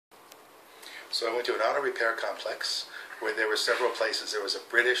So I went to an auto repair complex where there were several places. There was a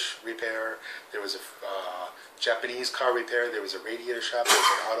British repair, there was a Japanese car repair, there was a radiator shop, there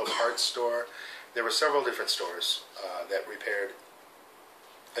was an auto parts store. There were several different stores that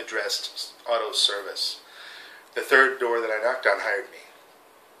addressed auto service. The third door that I knocked on hired me.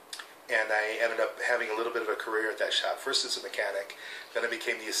 And I ended up having a little bit of a career at that shop. First as a mechanic, then I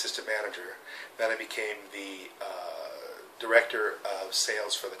became the assistant manager, then I became the director of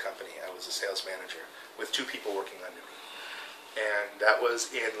sales for the company. I was a sales manager with 2 people working under me. And that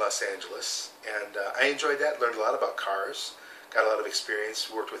was in Los Angeles. And I enjoyed that, learned a lot about cars, got a lot of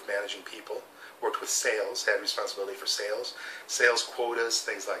experience, worked with managing people, worked with sales, had responsibility for sales, sales quotas,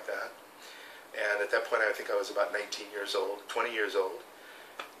 things like that. And at that point I think I was about 19 years old, 20 years old.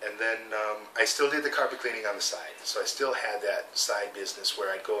 And then I still did the carpet cleaning on the side. So I still had that side business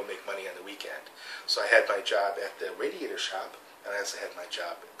where I'd go and make money on the weekend. So I had my job at the radiator shop, and I also had my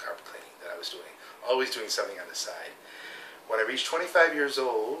job at carpet cleaning that I was doing. Always doing something on the side. When I reached 25 years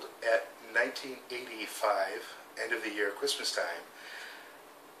old, at 1985, end of the year, Christmas time,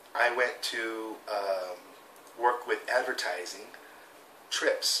 I went to work with advertising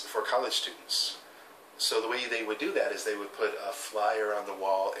trips for college students. So the way they would do that is they would put a flyer on the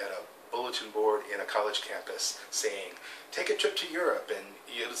wall at a bulletin board in a college campus saying, take a trip to Europe and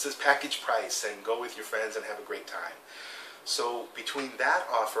it's this package price and go with your friends and have a great time. So between that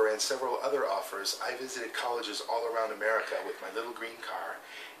offer and several other offers, I visited colleges all around America with my little green car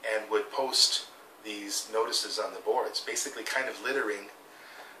and would post these notices on the boards, basically kind of littering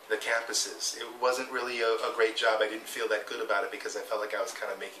the campuses. It wasn't really a great job. I didn't feel that good about it because I felt like I was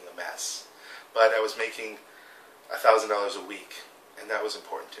kind of making a mess. But I was making $1,000 a week, and that was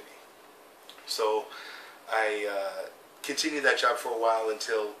important to me. So I continued that job for a while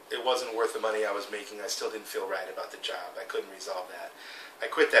until it wasn't worth the money I was making. I still didn't feel right about the job. I couldn't resolve that. I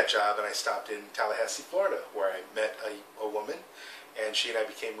quit that job and I stopped in Tallahassee, Florida, where I met a woman, and she and I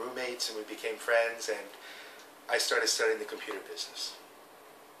became roommates and we became friends, and I started studying the computer business.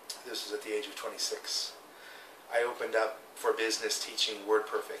 This was at the age of 26. I opened up for business teaching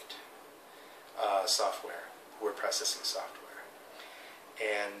WordPerfect software, word processing software.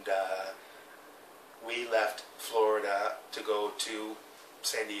 And we left Florida to go to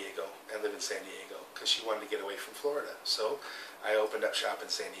San Diego and live in San Diego because she wanted to get away from Florida. So I opened up shop in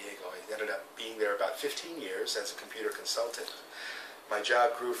San Diego. I ended up being there about 15 years as a computer consultant. My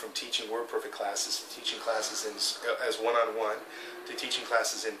job grew from teaching WordPerfect classes to teaching classes as one-on-one, to teaching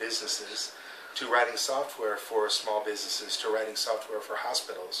classes in businesses, to writing software for small businesses, to writing software for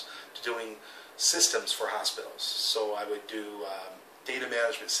hospitals, to doing systems for hospitals. So I would do data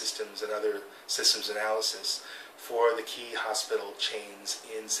management systems and other systems analysis for the key hospital chains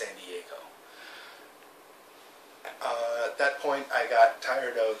in San Diego. At that point I got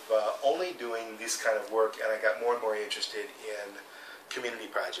tired of only doing this kind of work, and I got more and more interested in community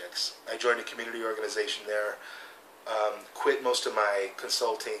projects. I joined a community organization there, quit most of my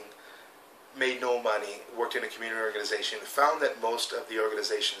consulting, made no money, worked in a community organization, found that most of the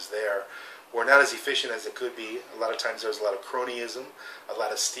organizations there were not as efficient as it could be. A lot of times there was a lot of cronyism, a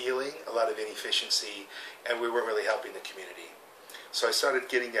lot of stealing, a lot of inefficiency, and we weren't really helping the community. So I started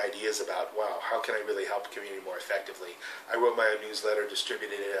getting the ideas about, wow, how can I really help the community more effectively? I wrote my own newsletter,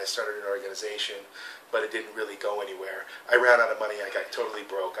 distributed it, I started an organization, but it didn't really go anywhere. I ran out of money, I got totally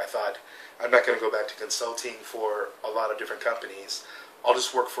broke. I thought, I'm not going to go back to consulting for a lot of different companies. I'll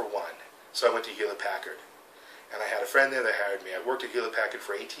just work for one. So I went to Hewlett-Packard. And I had a friend there that hired me. I worked at Hewlett-Packard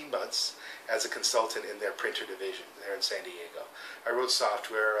for 18 months as a consultant in their printer division there in San Diego. I wrote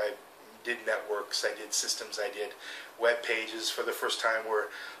software, I did networks, I did systems, I did web pages. For the first time we're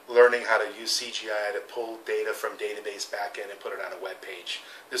learning how to use CGI to pull data from database backend and put it on a web page.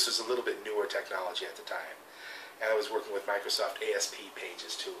 This was a little bit newer technology at the time. And I was working with Microsoft ASP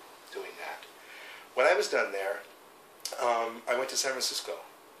pages too, doing that. When I was done there, I went to San Francisco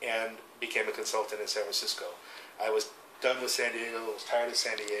and became a consultant in San Francisco. I was done with San Diego, I was tired of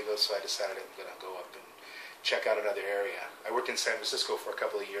San Diego, so I decided I'm going to go up and check out another area. I worked in San Francisco for a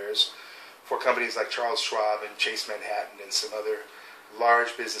couple of years for companies like Charles Schwab and Chase Manhattan and some other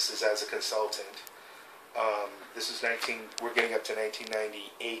large businesses as a consultant. We're getting up to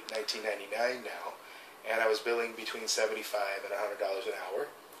 1998, 1999 now, and I was billing between $75 and $100 an hour,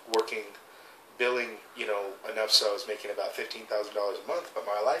 billing, enough so I was making about $15,000 a month, but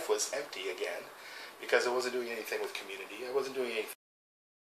my life was empty again because I wasn't doing anything with community. I wasn't doing anything